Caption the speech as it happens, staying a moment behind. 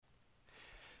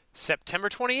September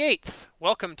 28th.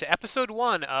 Welcome to episode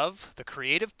 1 of The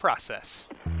Creative Process.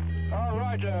 All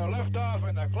right, lift off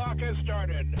and the clock has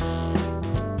started. Yes,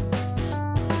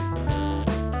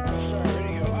 sir,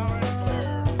 hitting you loud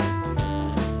and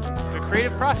clear. The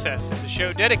Creative Process is a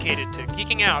show dedicated to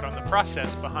geeking out on the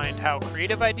process behind how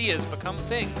creative ideas become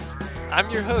things. I'm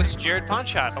your host, Jared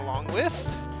Ponchot, along with...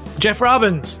 Jeff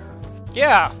Robbins.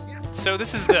 Yeah, so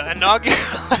this is the inaugural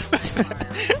episode.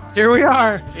 Here we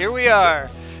are. Here we are.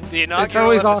 The inaugural It's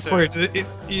always episode. awkward.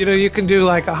 You can do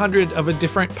like 100 of a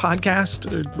different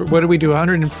podcast. What do we do?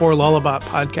 104 Lullabot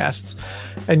podcasts.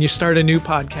 And you start a new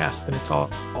podcast and it's all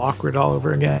awkward all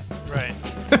over again. Right.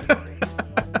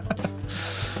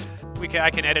 I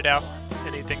can edit out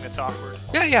anything that's awkward.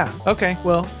 Yeah. Okay.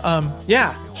 Well,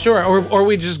 yeah, sure. Or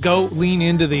we just go lean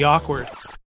into the awkward.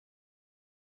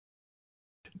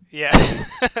 Yeah.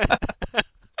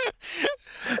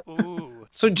 Ooh.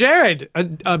 So Jared,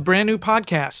 a brand new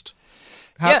podcast.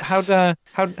 Yes.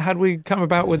 How'd we come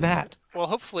about with that? Well,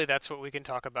 hopefully that's what we can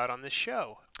talk about on this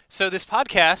show. So this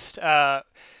podcast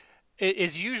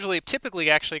is typically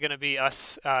actually going to be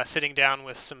us sitting down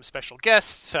with some special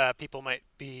guests. People might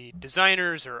be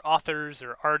designers or authors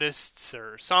or artists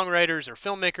or songwriters or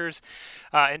filmmakers,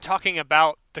 and talking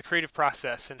about the creative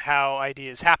process and how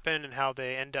ideas happen and how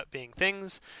they end up being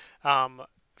things.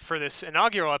 For this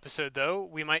inaugural episode, though,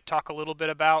 we might talk a little bit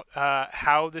about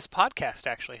how this podcast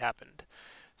actually happened.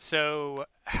 So,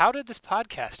 how did this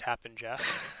podcast happen,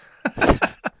 Jeff?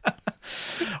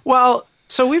 Well,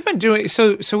 so we've been doing the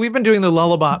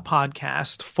Lullabot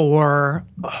podcast for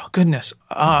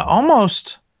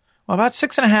almost about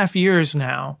 6.5 years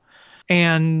now,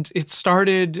 and it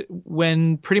started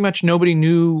when pretty much nobody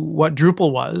knew what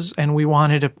Drupal was, and we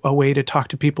wanted a way to talk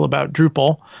to people about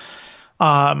Drupal,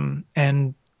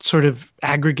 and sort of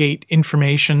aggregate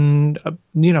information,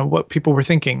 what people were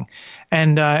thinking.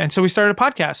 And so we started a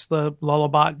podcast, the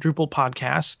Lullabot Drupal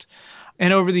podcast.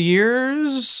 And over the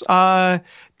years, there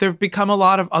have become a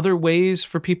lot of other ways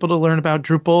for people to learn about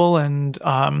Drupal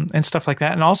and stuff like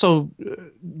that. And also,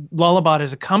 Lullabot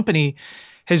as a company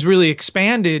has really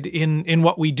expanded in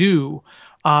what we do.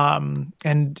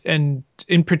 And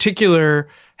in particular,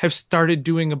 have started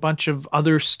doing a bunch of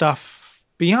other stuff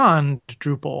beyond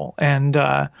Drupal, and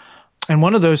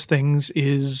one of those things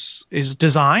is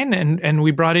design, and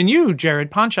we brought in you, Jared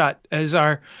Ponchot, as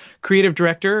our creative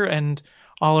director and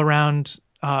all around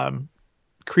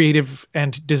creative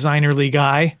and designerly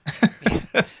guy.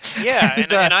 Yeah,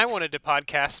 and I wanted to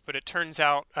podcast, but it turns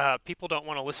out people don't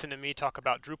want to listen to me talk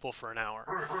about Drupal for an hour.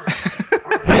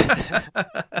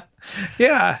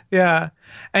 Yeah.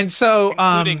 And so,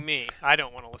 including me, I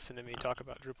don't want to listen to me talk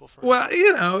about Drupal for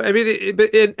an hour.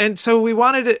 and so we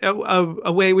wanted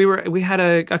a way. We had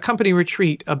a company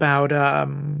retreat about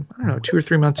 2 or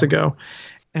 3 months ago,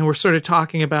 and we're sort of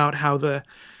talking about how the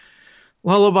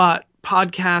Lullabot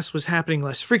podcast was happening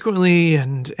less frequently,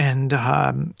 and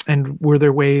were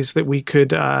there ways that we could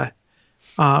kind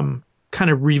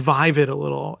of revive it a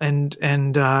little, and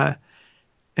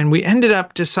we ended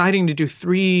up deciding to do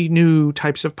 3 new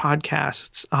types of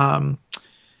podcasts,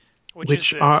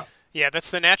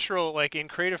 that's the natural, like in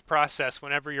creative process,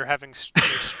 whenever you're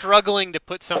struggling to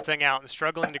put something out and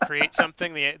struggling to create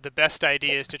something, the best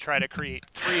idea is to try to create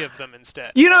 3 of them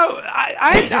instead.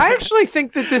 I actually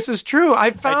think that this is true.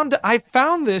 I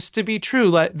found this to be true.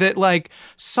 Like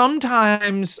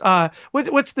sometimes,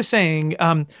 what's the saying?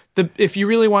 If you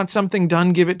really want something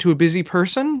done, give it to a busy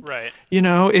person. Right.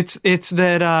 It's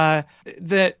that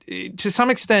to some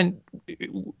extent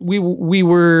we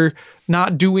were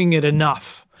not doing it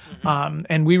enough.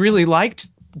 And we really liked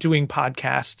doing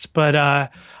podcasts, but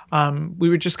we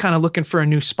were just kind of looking for a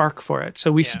new spark for it.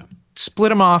 So we split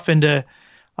them off into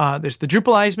there's the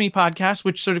Drupalize Me podcast,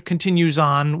 which sort of continues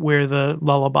on where the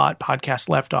Lullabot podcast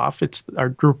left off. It's our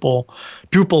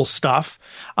Drupal stuff.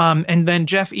 And then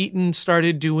Jeff Eaton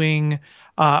started doing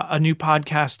a new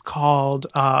podcast called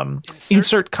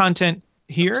Insert Content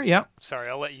Here. Yeah. Sorry,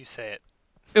 I'll let you say it.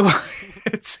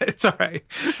 It's all right.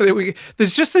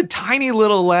 There's just a tiny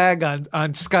little lag on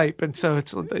Skype, and so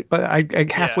but I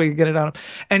halfway get it out.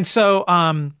 And so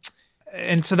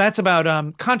that's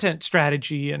about content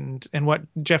strategy and what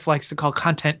Jeff likes to call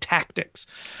content tactics.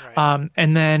 Right.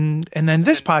 And then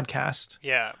this podcast.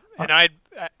 Yeah. And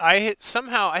I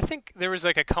think there was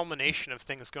like a culmination of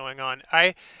things going on.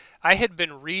 I had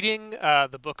been reading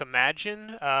the book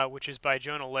Imagine, which is by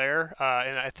Jonah Lehrer,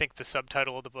 and I think the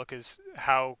subtitle of the book is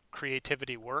How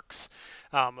Creativity Works.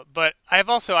 But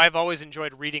I've always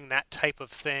enjoyed reading that type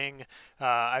of thing.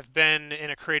 I've been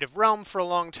in a creative realm for a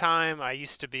long time. I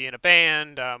used to be in a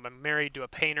band. I'm married to a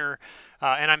painter,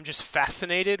 and I'm just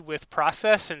fascinated with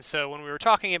process. And so when we were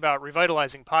talking about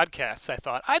revitalizing podcasts, I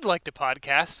thought I'd like to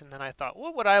podcast, and then I thought,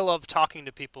 what would I love talking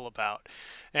to people about?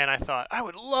 And I thought I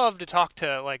would love to talk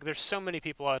to, like, there's so many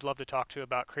people I'd love to talk to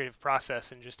about creative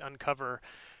process and just uncover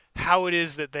how it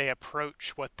is that they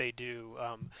approach what they do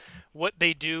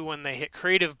when they hit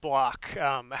creative block,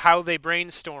 how they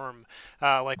brainstorm,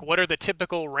 like what are the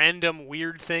typical random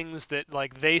weird things that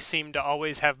like they seem to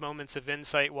always have moments of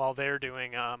insight while they're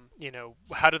doing,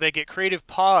 how do they get creative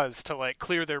pause to like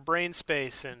clear their brain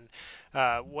space, and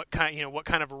what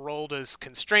kind of a role does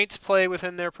constraints play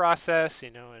within their process,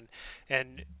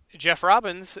 and Jeff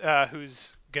Robbins,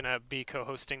 who's going to be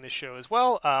co-hosting the show as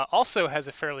well, also has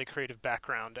a fairly creative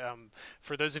background.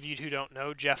 For those of you who don't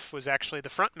know, Jeff was actually the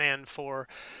frontman for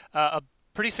a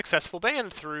pretty successful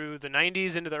band through the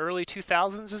 90s into the early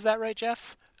 2000s. Is that right,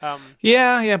 Jeff?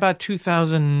 Yeah, about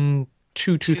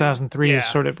 2002, 2003 yeah. is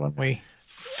sort of when we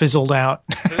fizzled out.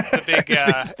 The big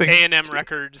These things- A&M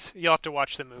Records. You'll have to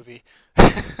watch the movie.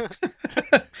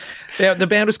 Yeah, the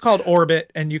band was called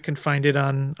Orbit, and you can find it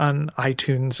on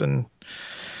iTunes and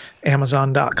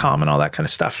Amazon.com and all that kind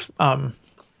of stuff.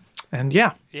 And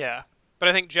yeah. Yeah. But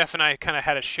I think Jeff and I kind of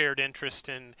had a shared interest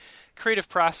in creative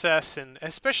process, and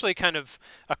especially kind of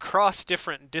across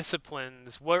different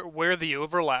disciplines, where the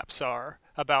overlaps are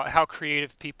about how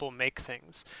creative people make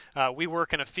things. We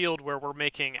work in a field where we're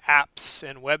making apps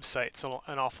and websites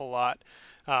an awful lot.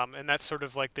 And that's sort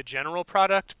of like the general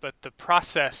product, but the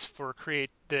process for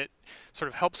that sort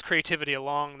of helps creativity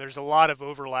along, there's a lot of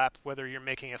overlap, whether you're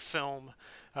making a film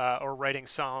or writing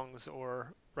songs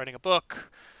or writing a book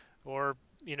or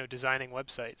designing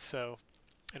websites. So,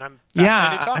 and I'm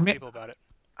fascinated to talk to people about it.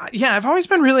 Yeah, I've always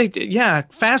been really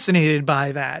fascinated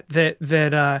by that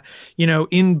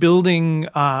in building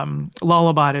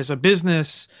Lullabot as a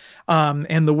business,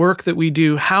 and the work that we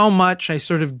do, how much I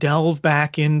sort of delve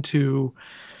back into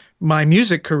my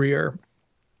music career.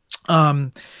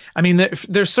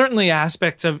 There's certainly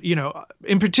aspects of,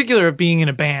 in particular of being in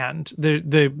a band,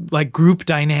 the like group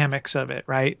dynamics of it,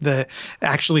 right? The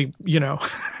actually,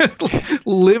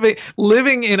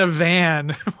 living in a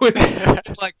van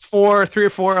with like 3 or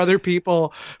 4 other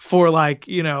people for like,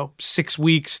 6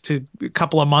 weeks to a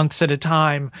couple of months at a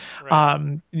time,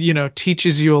 right.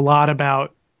 Teaches you a lot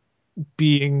about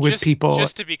being with people.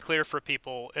 Just to be clear for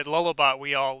people, at Lullabot,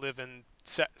 we all live in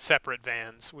separate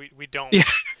vans. We don't. Yeah.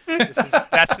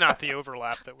 That's not the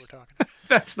overlap that we're talking about.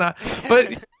 That's not.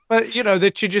 But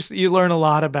that you learn a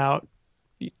lot about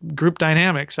group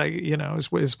dynamics.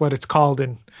 Is what it's called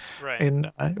in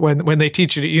when they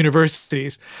teach it at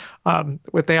universities.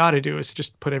 What they ought to do is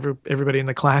just put everybody in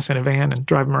the class in a van and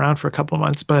drive them around for a couple of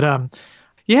months. But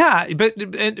but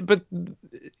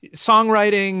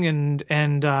songwriting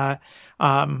and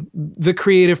the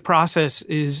creative process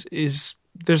is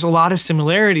there's a lot of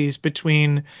similarities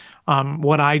between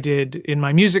what I did in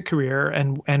my music career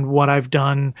and what I've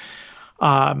done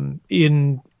with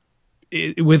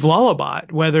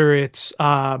Lullabot, whether it's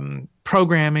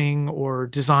programming or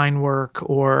design work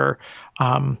or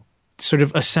sort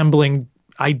of assembling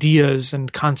ideas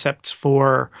and concepts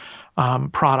for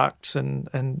products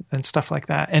and stuff like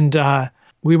that. And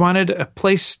we wanted a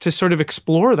place to sort of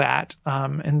explore that.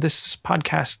 And this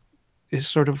podcast is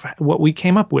sort of what we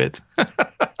came up with.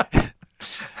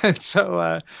 And so,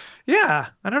 I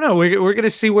don't know. We're going to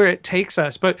see where it takes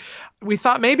us. But we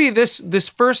thought maybe this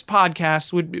first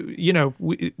podcast would be,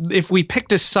 if we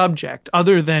picked a subject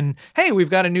other than, hey, we've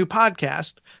got a new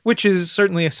podcast, which is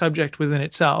certainly a subject within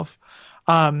itself.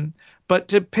 But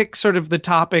to pick sort of the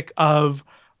topic of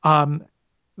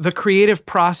the creative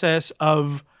process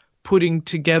of putting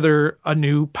together a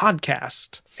new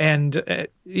podcast. And I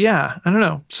don't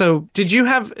know. So did you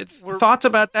have thoughts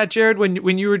about that, Jared,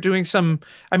 when you were doing some,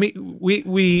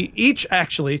 we each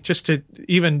actually, just to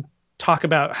even talk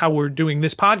about how we're doing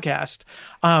this podcast,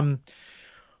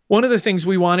 one of the things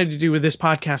we wanted to do with this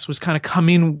podcast was kind of come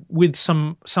in with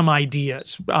some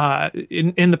ideas.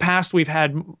 In the past, we've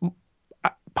had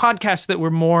podcasts that were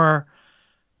more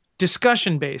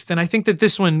discussion based, and I think that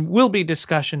this one will be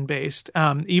discussion based,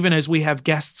 even as we have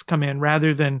guests come in,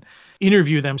 rather than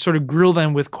interview them, sort of grill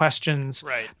them with questions,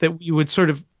 right, that we would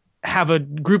sort of have a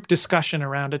group discussion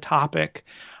around a topic.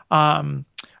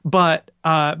 But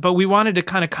we wanted to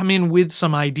kind of come in with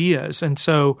some ideas, and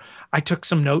so I took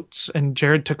some notes, and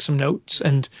Jared took some notes,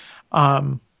 and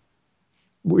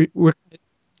we're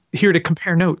here to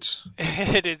compare notes.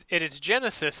 It is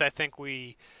Genesis. I think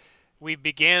we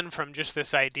began from just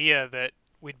this idea that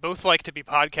we'd both like to be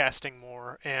podcasting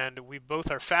more, and we both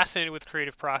are fascinated with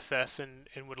creative process and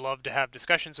would love to have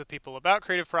discussions with people about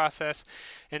creative process.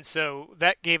 And so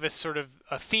that gave us sort of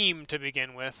a theme to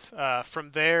begin with.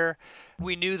 From there,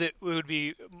 we knew that it would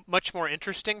be much more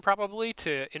interesting probably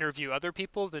to interview other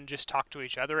people than just talk to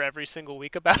each other every single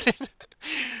week about it.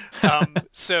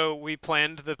 So we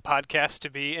planned the podcast to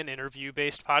be an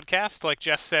interview-based podcast. Like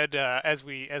Jeff said, as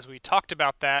we talked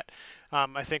about that,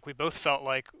 I think we both felt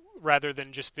like rather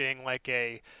than just being like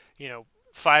a,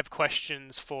 5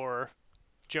 questions for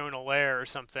Jonah Lair or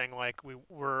something, like we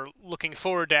were looking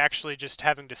forward to actually just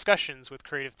having discussions with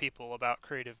creative people about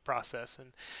creative process.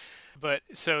 But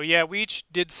so yeah, we each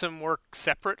did some work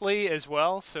separately as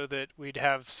well, so that we'd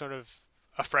have sort of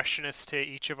a freshness to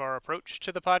each of our approach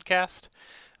to the podcast.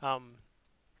 I'm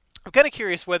kind of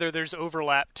curious whether there's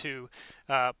overlap to,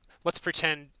 let's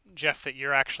pretend, Jeff, that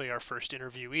you're actually our first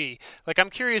interviewee. Like, I'm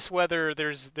curious whether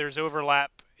there's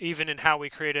overlap even in how we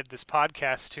created this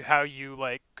podcast to how you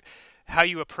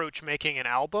approach making an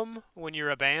album when you're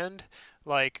a band.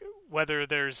 Like, whether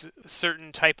there's a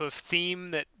certain type of theme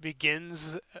that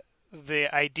begins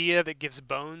the idea that gives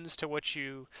bones to what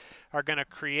you are going to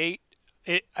create.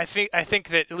 I think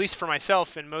that, at least for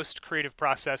myself, in most creative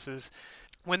processes,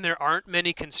 when there aren't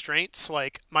many constraints,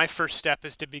 like my first step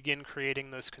is to begin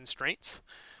creating those constraints.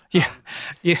 Yeah,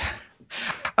 yeah.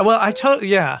 Well,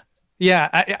 yeah.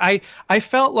 I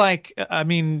felt like, I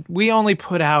mean, we only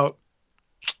put out,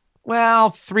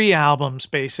 well, 3 albums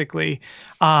basically,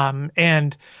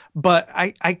 but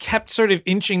I kept sort of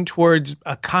inching towards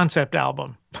a concept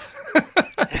album.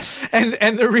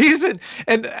 and the reason,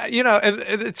 and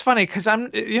it's funny because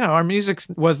our music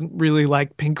wasn't really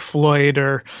like Pink Floyd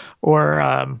or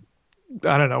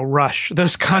I don't know, Rush,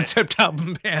 those concept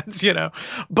album bands,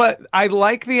 but I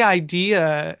like the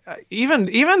idea,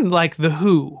 even like the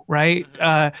Who, right?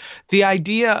 The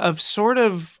idea of sort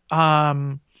of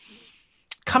coming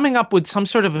up with some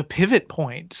sort of a pivot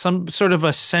point, some sort of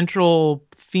a central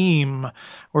theme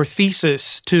or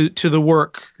thesis to the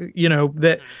work,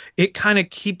 that it kind of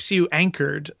keeps you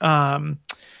anchored. Yeah,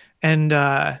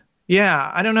 I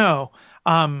don't know.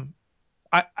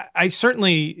 I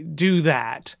certainly do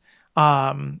that.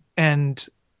 And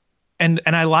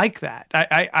I like that.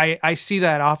 I see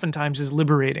that oftentimes as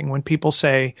liberating when people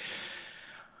say,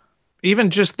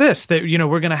 even just this, that,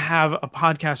 we're going to have a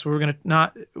podcast where we're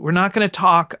not going to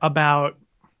talk about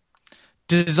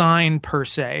design per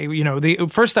se. The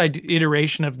first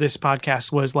iteration of this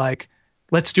podcast was like,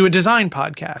 let's do a design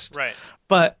podcast. Right.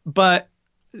 But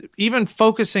even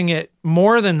focusing it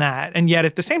more than that, and yet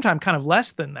at the same time, kind of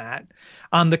less than that,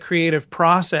 on the creative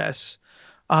process,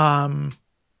 I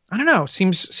don't know,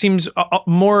 seems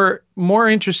more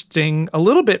interesting, a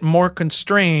little bit more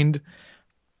constrained,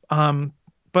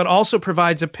 but also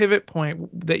provides a pivot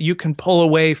point that you can pull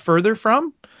away further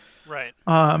from. Right.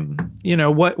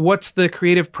 What's the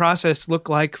creative process look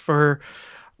like for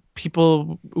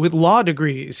people with law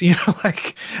degrees? You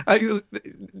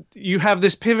have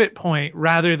this pivot point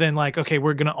rather than like, okay,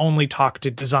 we're going to only talk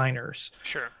to designers.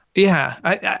 Sure. Yeah,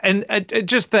 and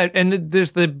just that, and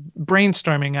there's the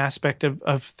brainstorming aspect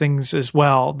of things as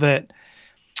well. That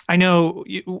I know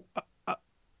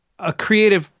a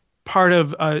creative part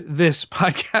of this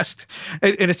podcast,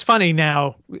 and it's funny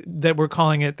now that we're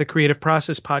calling it the Creative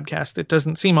Process Podcast. It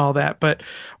doesn't seem all that, but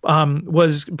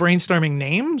was brainstorming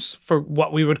names for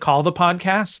what we would call the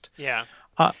podcast. Yeah,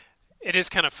 it is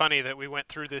kind of funny that we went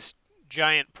through this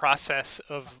giant process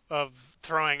of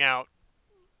throwing out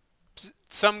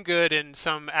some good and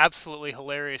some absolutely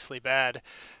hilariously bad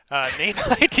name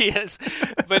ideas,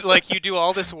 but like you do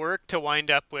all this work to wind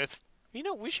up with,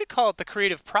 we should call it the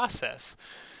creative process.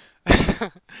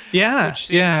 Yeah, which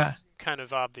seems kind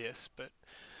of obvious, but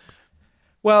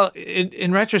well,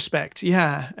 in retrospect,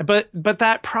 yeah, but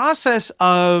that process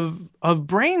of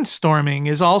brainstorming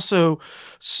is also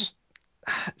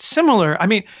similar. I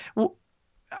mean,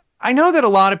 I know that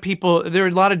there are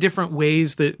a lot of different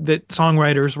ways that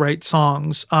songwriters write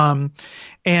songs. And,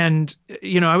 I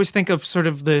always think of sort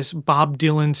of this Bob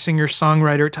Dylan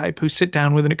singer-songwriter type who sit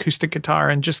down with an acoustic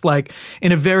guitar and just like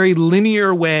in a very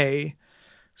linear way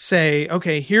say,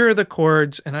 okay, here are the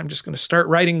chords, and I'm just going to start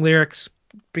writing lyrics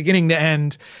beginning to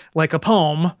end like a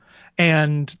poem.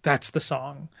 and that's the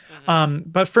song. Mm-hmm.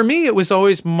 But for me, it was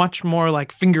always much more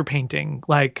like finger painting.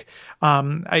 Like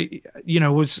I,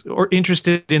 was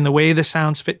interested in the way the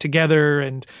sounds fit together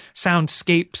and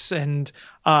soundscapes, and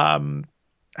I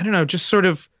don't know, just sort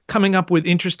of coming up with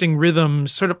interesting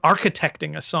rhythms, sort of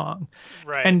architecting a song.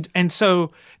 Right. And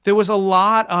so there was a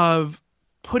lot of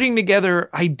putting together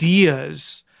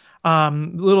ideas,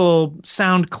 little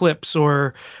sound clips,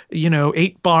 or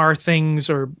 8-bar things,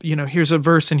 or here's a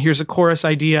verse and here's a chorus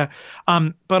idea.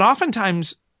 But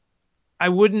oftentimes I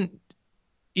wouldn't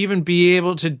even be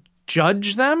able to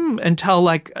judge them until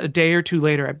like a day or two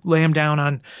later. I lay them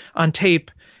down on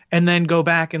tape and then go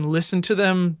back and listen to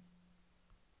them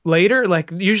later,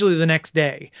 like usually the next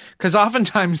day, because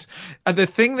oftentimes the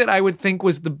thing that I would think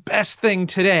was the best thing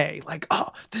today, like, oh,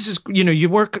 this is, you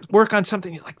work on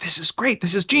something, you're like, this is great,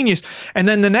 this is genius, and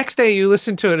then the next day you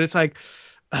listen to it, it's like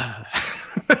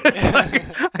it's like,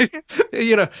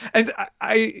 and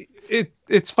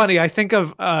it's funny. I think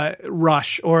of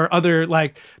Rush or other,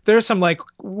 like, there's some like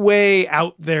way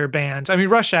out there bands. I mean,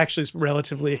 Rush actually is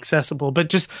relatively accessible, but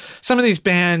just some of these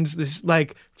bands, this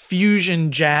like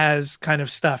fusion jazz kind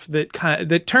of stuff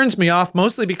that turns me off,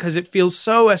 mostly because it feels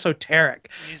so esoteric.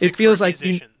 Music It feels for like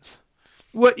musicians.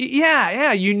 well,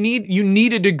 yeah. You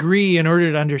need a degree in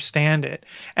order to understand it.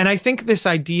 And I think this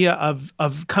idea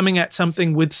of coming at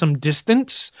something with some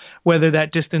distance, whether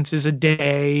that distance is a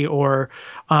day or,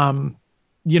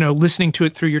 listening to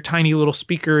it through your tiny little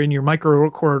speaker in your micro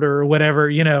recorder or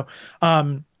whatever,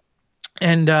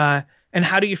 and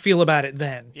how do you feel about it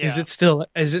then? Yeah. Is it still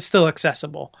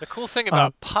accessible? The cool thing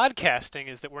about podcasting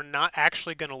is that we're not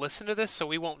actually going to listen to this, so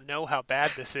we won't know how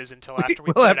bad this is until after we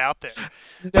will put have it out there.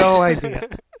 no idea.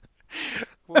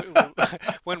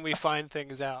 When we find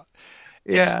things out.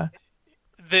 Yeah.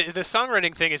 The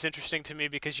songwriting thing is interesting to me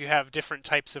because you have different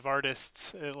types of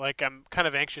artists. Like, I'm kind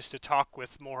of anxious to talk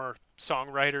with more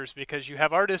songwriters, because you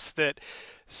have artists that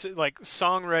like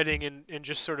songwriting and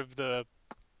just sort of the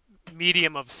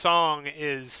medium of song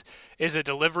is a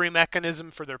delivery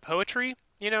mechanism for their poetry.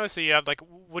 So you have like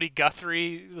Woody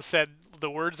Guthrie said the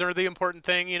words are the important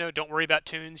thing. Don't worry about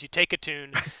tunes. You take a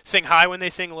tune, sing high when they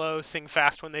sing low, sing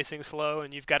fast when they sing slow,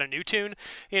 and you've got a new tune.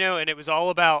 And it was all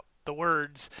about the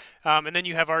words. And then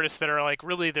you have artists that are like,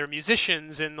 really, they're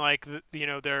musicians, and like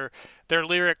their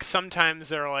lyrics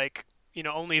sometimes are like,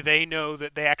 only they know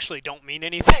that they actually don't mean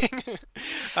anything.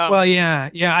 Well, yeah.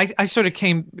 I sort of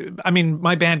came. I mean,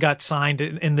 my band got signed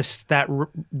in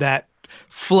that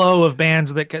flow of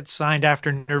bands that get signed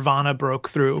after Nirvana broke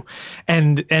through,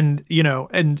 and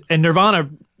Nirvana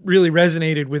really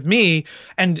resonated with me,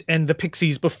 and the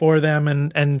Pixies before them,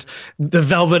 and the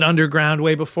Velvet Underground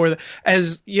way before that,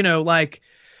 as like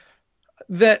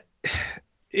that.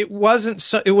 It wasn't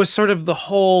so, it was sort of the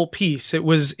whole piece. It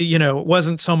was, it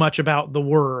wasn't so much about the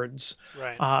words.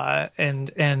 Right.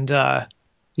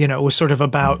 It was sort of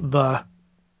about the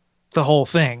whole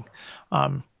thing.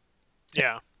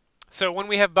 Yeah. So when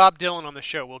we have Bob Dylan on the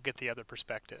show, we'll get the other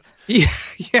perspective. Yeah,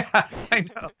 yeah, I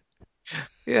know.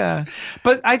 Yeah.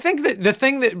 But I think that the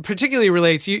thing that particularly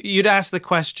relates, you'd ask the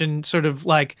question sort of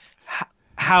like,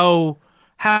 how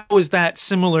is that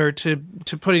similar to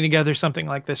putting together something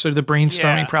like this, or the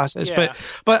brainstorming process? Yeah.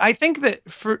 But I think that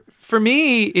for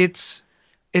me, it's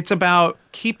about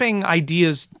keeping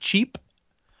ideas cheap.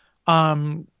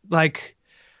 Like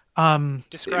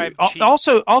Describe cheap.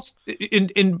 also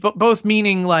in both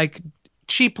meaning like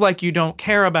cheap, like you don't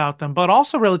care about them, but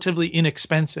also relatively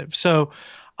inexpensive. So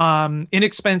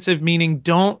inexpensive meaning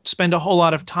don't spend a whole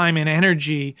lot of time and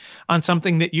energy on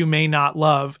something that you may not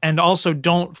love, and also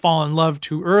don't fall in love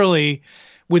too early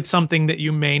with something that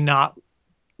you may not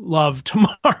love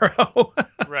tomorrow.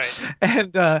 Right.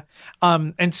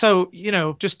 And so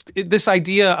just this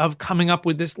idea of coming up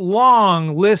with this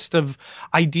long list of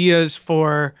ideas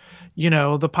for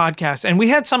the podcast, and we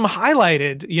had some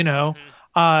highlighted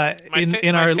My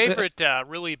favorite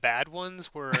really bad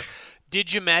ones were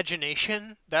Did You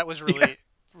Imagination? That was really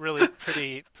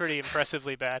pretty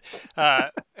impressively bad.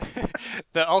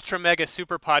 The Ultra Mega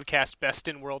Super Podcast Best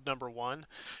in World #1.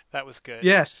 That was good.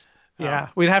 Yes. Yeah,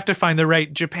 we'd have to find the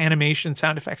right Japanimation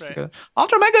sound effects to Right. go.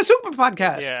 Ultra Mega Super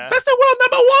Podcast, Yeah. Best in World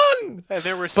 #1. And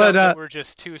there were some But that were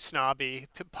just too snobby.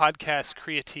 Podcast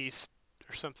Creatiste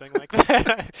or something like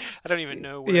that. I don't even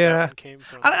know where that one came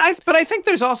from. But I think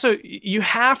there's also, you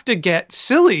have to get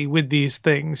silly with these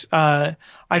things. I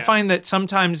find that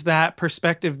sometimes that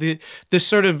perspective, this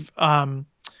sort of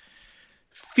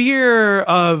fear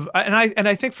of, and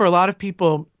I think for a lot of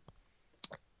people,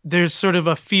 there's sort of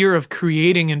a fear of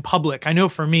creating in public. I know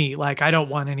for me, like, I don't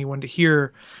want anyone to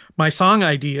hear my song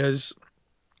ideas.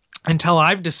 until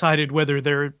I've decided whether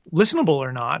they're listenable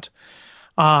or not.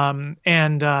 And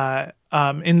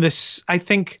in this, I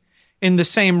think in the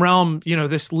same realm,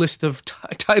 this list of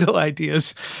title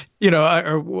ideas,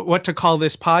 or what to call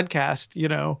this podcast,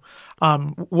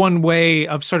 one way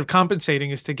of sort of compensating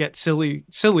is to get silly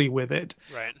with it.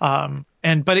 Right.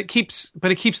 But it keeps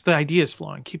the ideas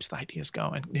flowing, keeps the ideas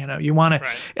going. You want to,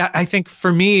 Right. I think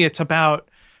for me, it's about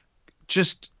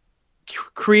just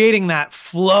creating that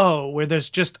flow where there's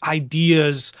just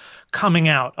ideas coming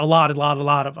out, a lot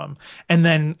of them, and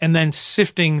then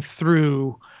sifting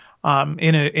through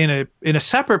in a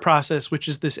separate process, which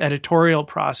is this editorial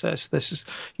process. This is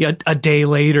a day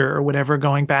later or whatever,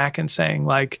 going back and saying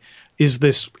like, is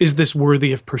this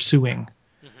worthy of pursuing?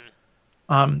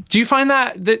 Do you find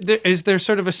that is there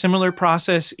sort of a similar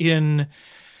process in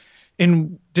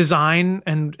design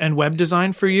and web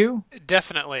design for you?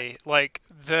 Definitely. Like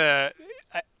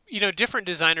different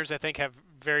designers I think have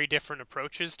very different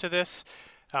approaches to this.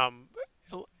 Um,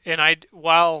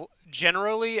 while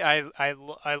generally I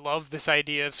love this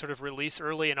idea of sort of release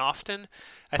early and often,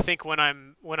 I think when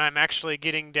I'm actually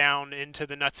getting down into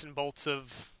the nuts and bolts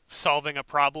of solving a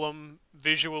problem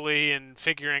visually and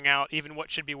figuring out even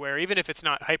what should be where, even if it's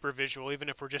not hyper visual, even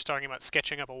if we're just talking about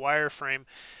sketching up a wireframe,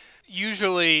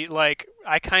 usually like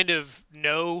I kind of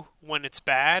know when it's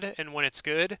bad and when it's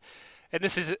good. And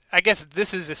I guess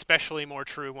this is especially more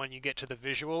true when you get to the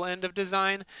visual end of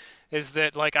design, is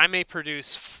that like I may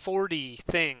produce 40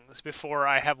 things before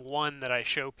I have one that I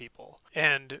show people.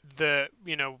 And the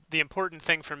important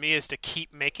thing for me is to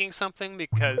keep making something,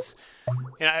 because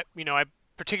I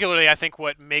particularly I think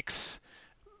what makes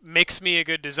me a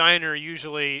good designer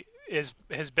usually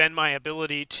has been my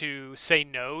ability to say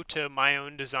no to my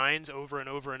own designs over and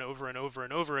over and over and over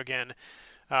and over again.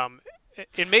 Um,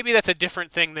 and maybe that's a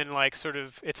different thing than like sort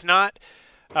of it's not.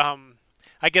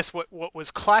 I guess what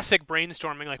was classic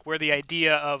brainstorming, like where the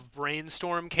idea of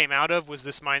brainstorm came out of, was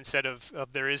this mindset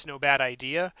of there is no bad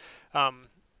idea.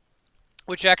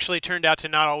 Which actually turned out to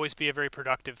not always be a very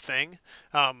productive thing.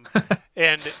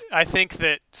 And I think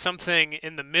that something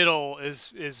in the middle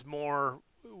is more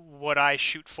what I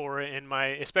shoot for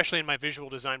especially in my visual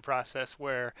design process,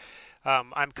 where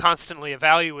I'm constantly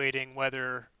evaluating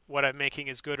whether what I'm making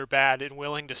is good or bad, and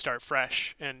willing to start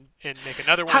fresh and make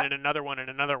another one How, and another one and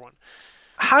another one.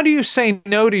 how do you say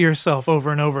no to yourself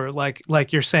over and over, like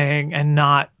you're saying, and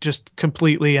not just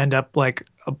completely end up like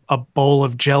a bowl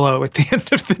of Jello at the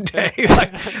end of the day?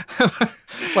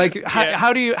 Like Yeah.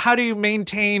 how do you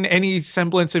maintain any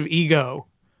semblance of ego?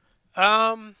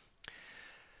 Um,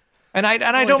 And I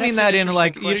Boy, don't mean that's an that in interesting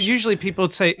like, question. usually people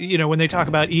would say, when they talk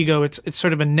about ego, it's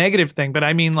sort of a negative thing, but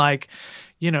I mean like,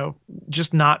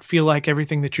 just not feel like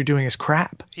everything that you're doing is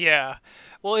crap. Yeah.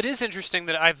 Well, it is interesting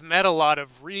that I've met a lot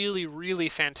of really, really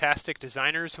fantastic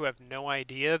designers who have no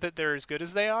idea that they're as good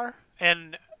as they are.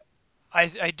 And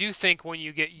I do think when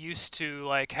you get used to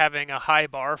like having a high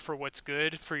bar for what's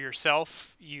good for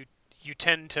yourself, you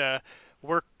tend to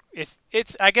work. If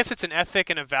it's I guess it's an ethic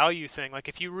and a value thing. Like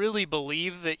if you really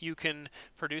believe that you can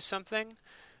produce something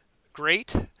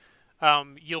great,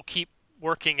 you'll keep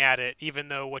working at it even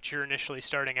though what you're initially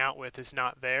starting out with is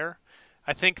not there.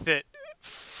 I think that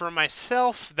for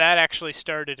myself, that actually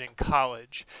started in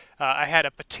college. I had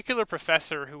a particular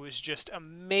professor who was just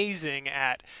amazing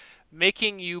at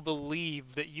making you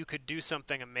believe that you could do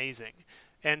something amazing.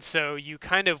 And so you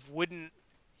kind of wouldn't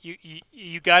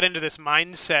you got into this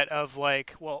mindset of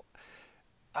like, well,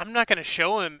 I'm not going to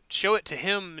show it to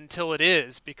him until it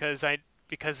is, because I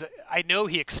know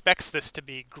he expects this to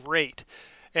be great.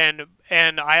 And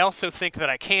I also think that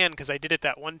I can, because I did it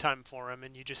that one time for him,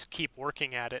 and you just keep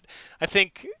working at it. I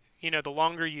think the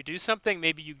longer you do something,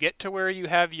 maybe you get to where you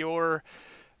have your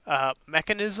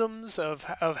mechanisms of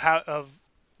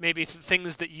maybe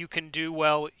things that you can do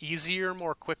well easier,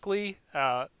 more quickly,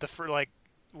 the for like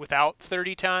without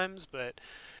 30 times. But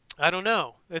I don't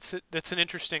know. That's an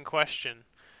interesting question.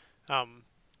 Um,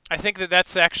 I think that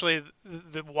that's actually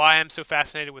why I'm so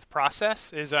fascinated with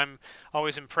process. Is I'm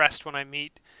always impressed when I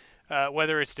meet,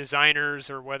 whether it's designers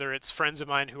or whether it's friends of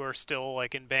mine who are still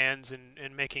like in bands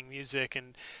and making music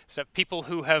and stuff. People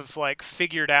who have like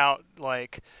figured out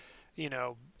like, you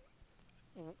know,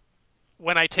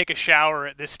 when I take a shower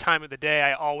at this time of the day,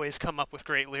 I always come up with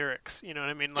great lyrics. You know what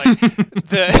I mean? Like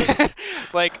the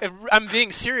like I'm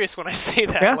being serious when I say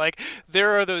that. Yeah. Like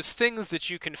there are those things that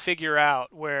you can figure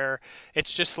out where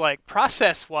it's just like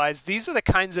process-wise, these are the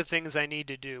kinds of things I need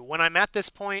to do. When I'm at this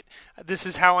point, this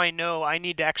is how I know I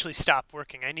need to actually stop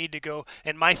working. I need to go,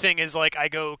 and my thing is like I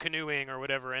go canoeing or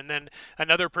whatever. And then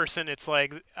another person, it's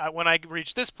like when I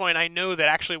reach this point, I know that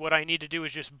actually what I need to do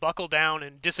is just buckle down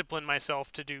and discipline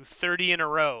myself to do 30 in a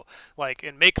row, like,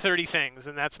 and make 30 things.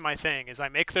 And that's my thing, is I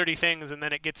make 30 things, and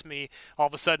then it gets me, all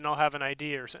of a sudden I'll have an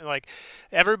idea or something. Like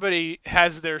everybody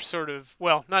has their sort of,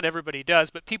 well, not everybody does,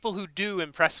 but people who do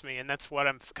impress me, and that's what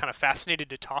I'm kind of fascinated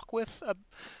to talk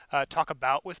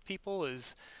about with people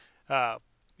is, how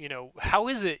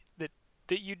is it that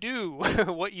you do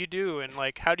what you do, and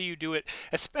like how do you do it?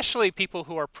 Especially people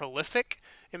who are prolific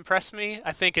impress me.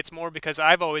 I think it's more because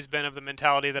I've always been of the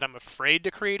mentality that I'm afraid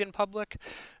to create in public,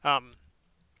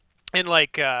 and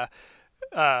like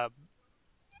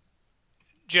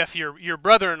Jeff, your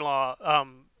brother-in-law,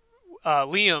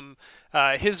 Liam,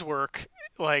 his work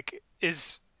like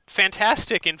is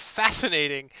fantastic and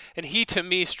fascinating, and he to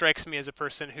me strikes me as a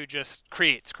person who just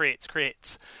creates.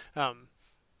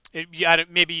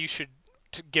 Maybe you should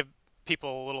to give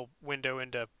people a little window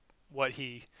into what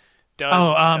he does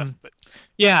Oh, and stuff. But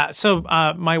yeah. So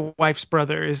my wife's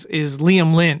brother is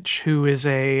Liam Lynch, who is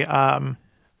a I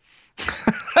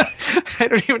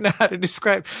don't even know how to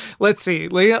describe. Let's see,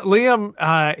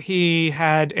 Liam. He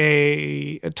had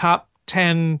a top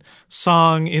 10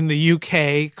 song in the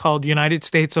UK called "United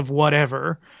States of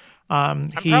Whatever."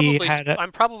 I'm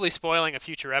probably spoiling a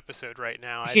future episode right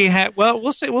now. He had, well,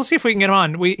 we'll see if we can get him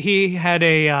on. He had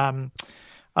a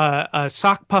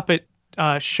sock puppet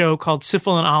show called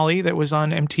Sifl and Ollie that was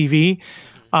on MTV.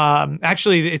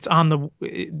 Actually, it's on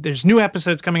there's new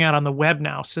episodes coming out on the web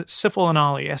now. Sifl and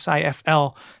Ollie,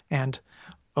 SIFL and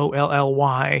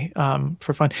OLLY,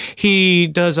 for fun. He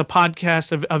does a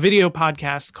podcast, a video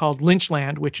podcast called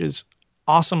Lynchland, which is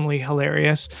awesomely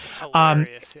hilarious. It's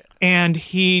hilarious. Yeah. And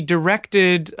he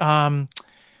directed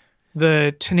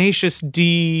the Tenacious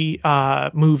D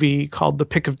movie called The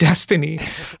Pick of Destiny,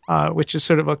 which is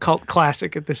sort of a cult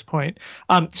classic at this point.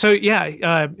 So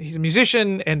yeah, he's a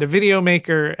musician and a video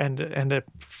maker and a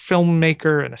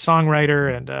filmmaker and a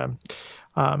songwriter and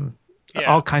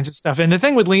all kinds of stuff. And the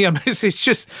thing with Liam is he's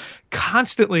just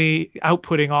constantly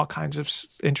outputting all kinds of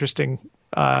interesting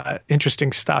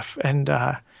stuff. And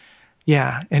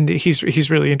and he's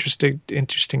really interesting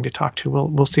to talk to.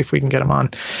 We'll see if we can get him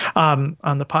on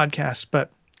the podcast.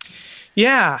 But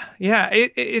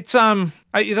it's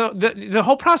the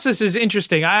whole process is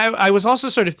interesting. I was also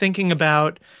sort of thinking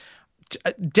about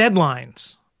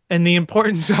deadlines and the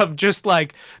importance of just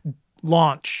like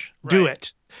launch, do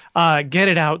it. Get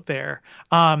it out there.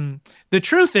 The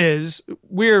truth is,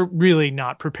 we're really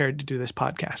not prepared to do this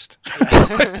podcast.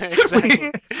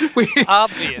 Exactly.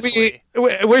 Obviously,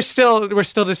 we're still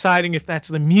deciding if that's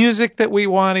the music that we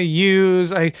want to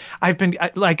use. I've been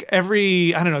like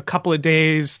every couple of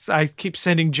days, I keep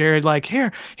sending Jared like,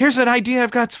 here's an idea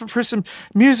I've got for some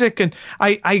music, and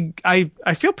I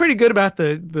feel pretty good about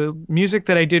the music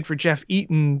that I did for Jeff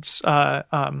Eaton's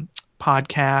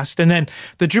podcast, and then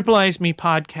the Drupalize Me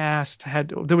podcast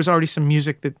there was already some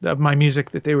music of my music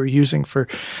that they were using for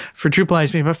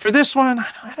Drupalize Me, but for this one,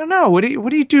 I don't know. What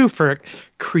do you do for a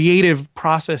creative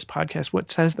process podcast?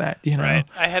 What says that? Right.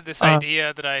 I had this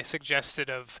idea that I suggested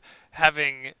of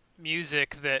having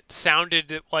music that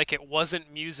sounded like it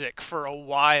wasn't music for a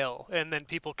while, and then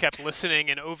people kept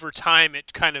listening, and over time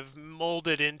it kind of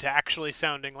molded into actually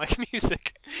sounding like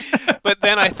music. But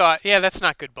then I thought, that's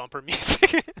not good bumper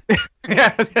music.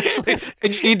 And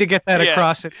you need to get that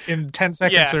across in 10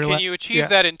 seconds or less. Can you achieve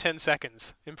that in 10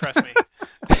 seconds? Impress me.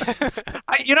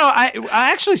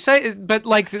 I actually say, but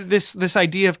like this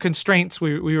idea of constraints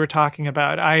we were talking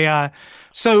about,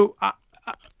 sort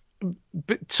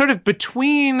of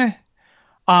between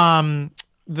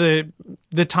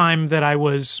the time that I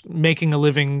was making a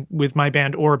living with my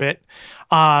band Orbit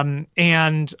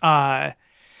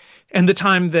and the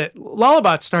time that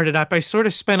Lullabot started up, I sort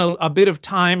of spent a bit of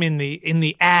time in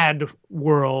the ad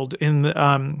world.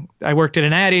 I worked at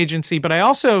an ad agency, but I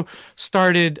also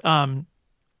started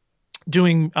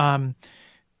doing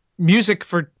music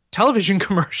for television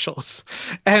commercials,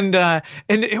 and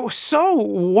it was so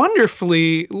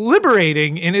wonderfully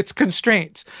liberating in its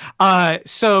constraints.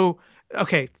 So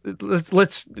okay,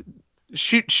 let's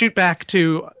shoot back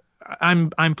to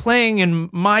I'm playing in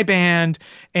my band,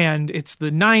 and it's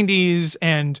the 90s,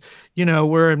 and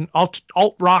we're an alt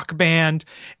rock band,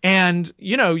 and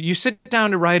you sit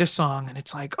down to write a song, and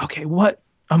it's like, okay, what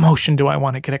emotion do I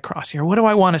want to get across here? What do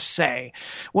I want to say?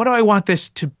 What do I want this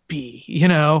to be?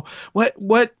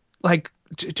 What like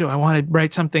do I want to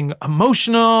write something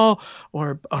emotional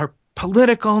or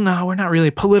political? No, we're not really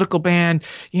a political band,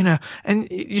 And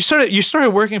you're sort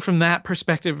of working from that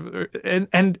perspective,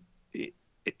 and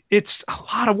it's a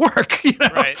lot of work,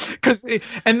 Right.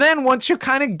 And then once you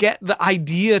kind of get the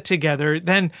idea together,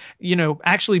 then,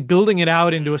 actually building it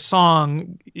out into a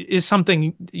song is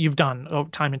something you've done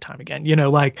time and time again,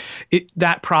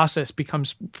 that process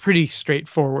becomes pretty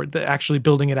straightforward, actually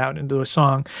building it out into a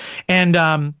song. And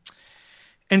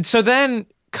so then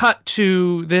cut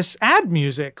to this ad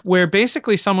music where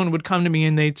basically someone would come to me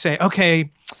and they'd say, okay,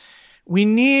 we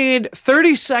need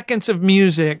 30 seconds of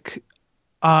music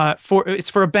for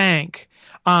a bank.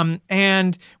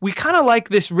 And we kind of like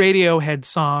this Radiohead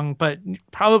song, but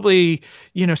probably,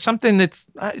 something that's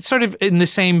sort of in the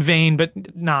same vein,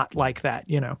 but not like that,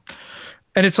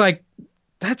 And it's like,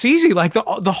 that's easy. Like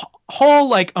the whole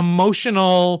like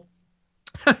emotional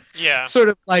Yeah. sort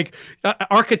of like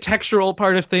architectural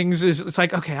part of things it's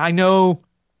like, okay, I know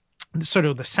sort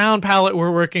of the sound palette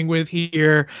we're working with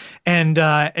here. And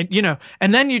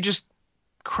then you just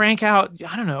crank out,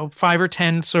 I don't know, 5 or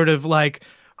 10 sort of like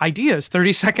ideas,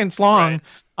 30 seconds long.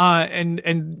 Right.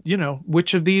 And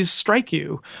which of these strike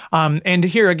you? And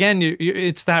here again,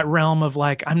 it's that realm of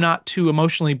like, I'm not too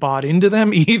emotionally bought into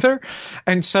them either.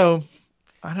 And so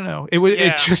I don't know. It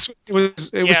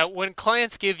was. When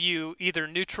clients give you either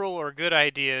neutral or good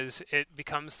ideas, it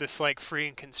becomes this like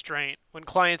freeing constraint. When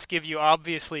clients give you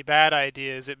obviously bad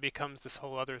ideas, it becomes this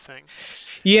whole other thing.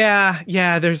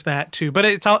 Yeah, there's that too. But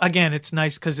it's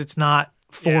nice because it's not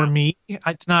for me.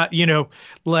 It's not,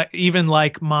 even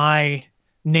like my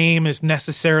name is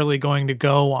necessarily going to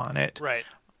go on it. Right.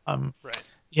 Right.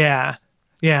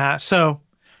 Yeah. So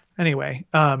anyway,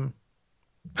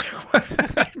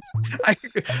 I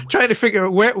trying to figure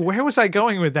out where was I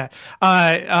going with that.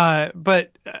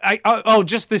 But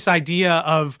just this idea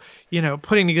of,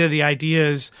 putting together the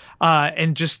ideas,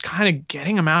 and just kind of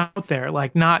getting them out there,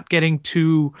 like not getting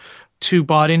too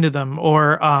bought into them.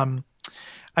 Or,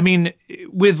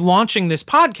 with launching this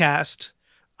podcast,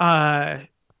 I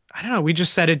don't know. We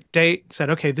just set a date, said,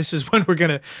 okay, this is when we're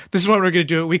going to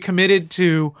do it. We committed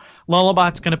to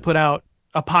Lullabot's going to put out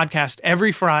a podcast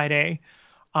every Friday.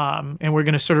 And we're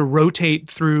going to sort of rotate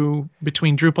through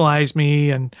between Drupalize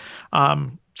Me and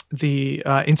the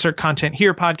Insert Content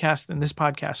Here podcast, and this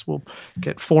podcast will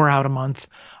get 4 out a month.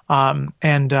 I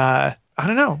don't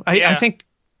know. I think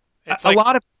it's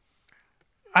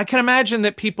I can imagine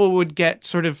that people would get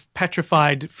sort of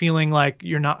petrified, feeling like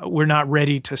we're not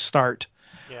ready to start.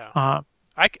 Yeah.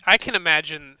 I can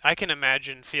imagine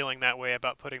feeling that way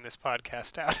about putting this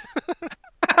podcast out.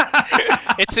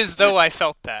 It's as though I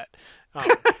felt that.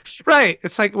 Right.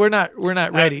 It's like we're not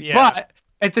ready. But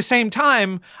at the same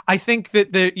time, I think that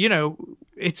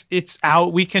it's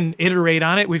out. We can iterate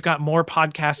on it. We've got more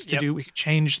podcasts to do. We can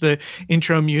change the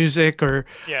intro music or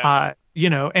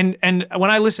and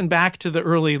when I listen back to the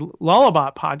early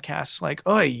Lullabot podcasts, like,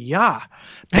 oh yeah,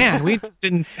 man, we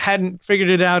hadn't figured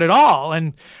it out at all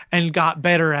and got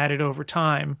better at it over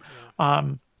time.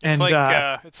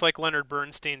 Yeah. It's like Leonard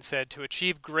Bernstein said, to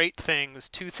achieve great things,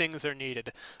 2 things are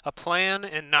needed: a plan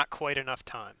and not quite enough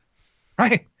time.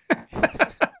 Right.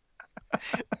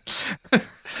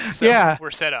 So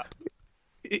we're set up.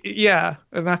 Yeah,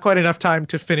 not quite enough time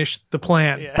to finish the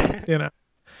plan. Yeah.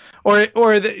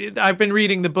 I've been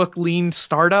reading the book Lean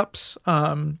Startups.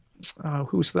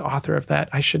 Who's the author of that?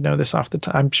 I should know this off the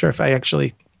top. I'm sure if I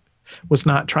actually was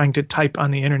not trying to type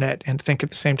on the internet and think at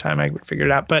the same time, I would figure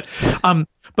it out. But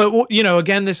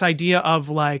again, this idea of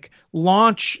like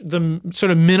launch the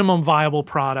sort of minimum viable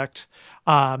product,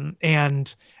 and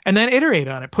then iterate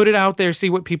on it, put it out there,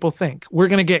 see what people think. We're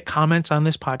going to get comments on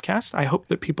this podcast. I hope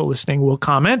that people listening will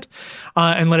comment,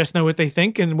 and let us know what they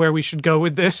think and where we should go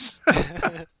with this.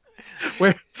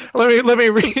 Let me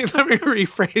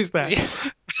rephrase that.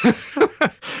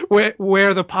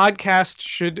 Where the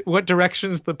podcast what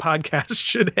directions the podcast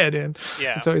should head in.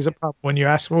 Yeah. It's always a problem when you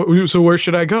ask, so where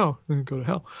should I go? Go to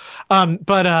hell.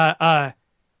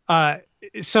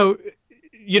 So,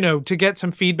 to get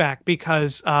some feedback,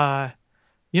 because,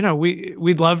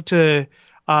 we'd love to,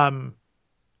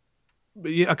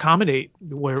 accommodate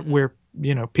where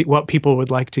what people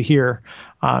would like to hear,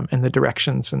 and the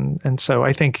directions. And so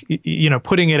I think,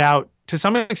 putting it out to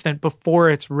some extent before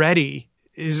it's ready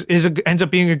ends up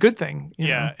being a good thing.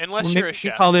 Unless you're a chef.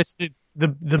 You call this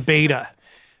the beta.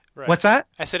 Right. What's that?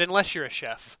 I said, unless you're a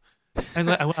chef.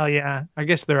 Well, yeah, I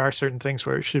guess there are certain things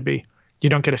where it should be. You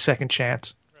don't get a second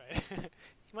chance. Right.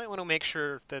 You might want to make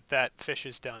sure that fish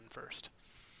is done first.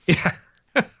 Yeah.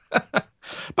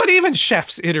 But even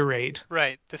chefs iterate.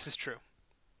 Right. This is true.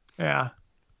 Yeah.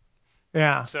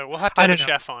 Yeah. So we'll have to I have a don't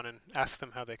know. chef on and ask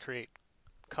them how they create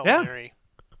Yeah. culinary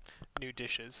new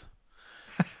dishes.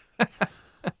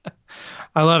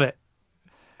 I love it.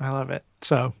 I love it.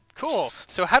 So Cool.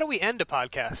 So how do we end a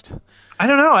podcast? I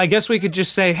don't know. I guess we could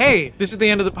just say, "Hey, this is the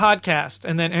end of the podcast,"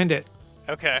 and then end it.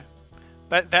 Okay.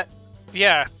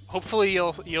 Yeah. Hopefully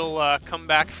you'll come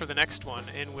back for the next one,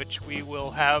 in which we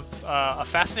will have a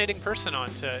fascinating person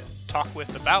on to talk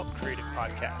with about creative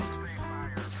podcast.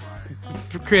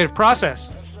 Creative process.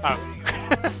 Oh.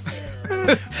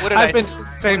 What did I've been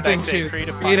what same did I thing say? too.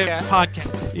 Creative Creative podcast.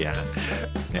 podcast.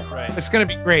 Yeah. Right. It's going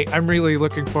to be great. I'm really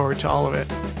looking forward to all of it.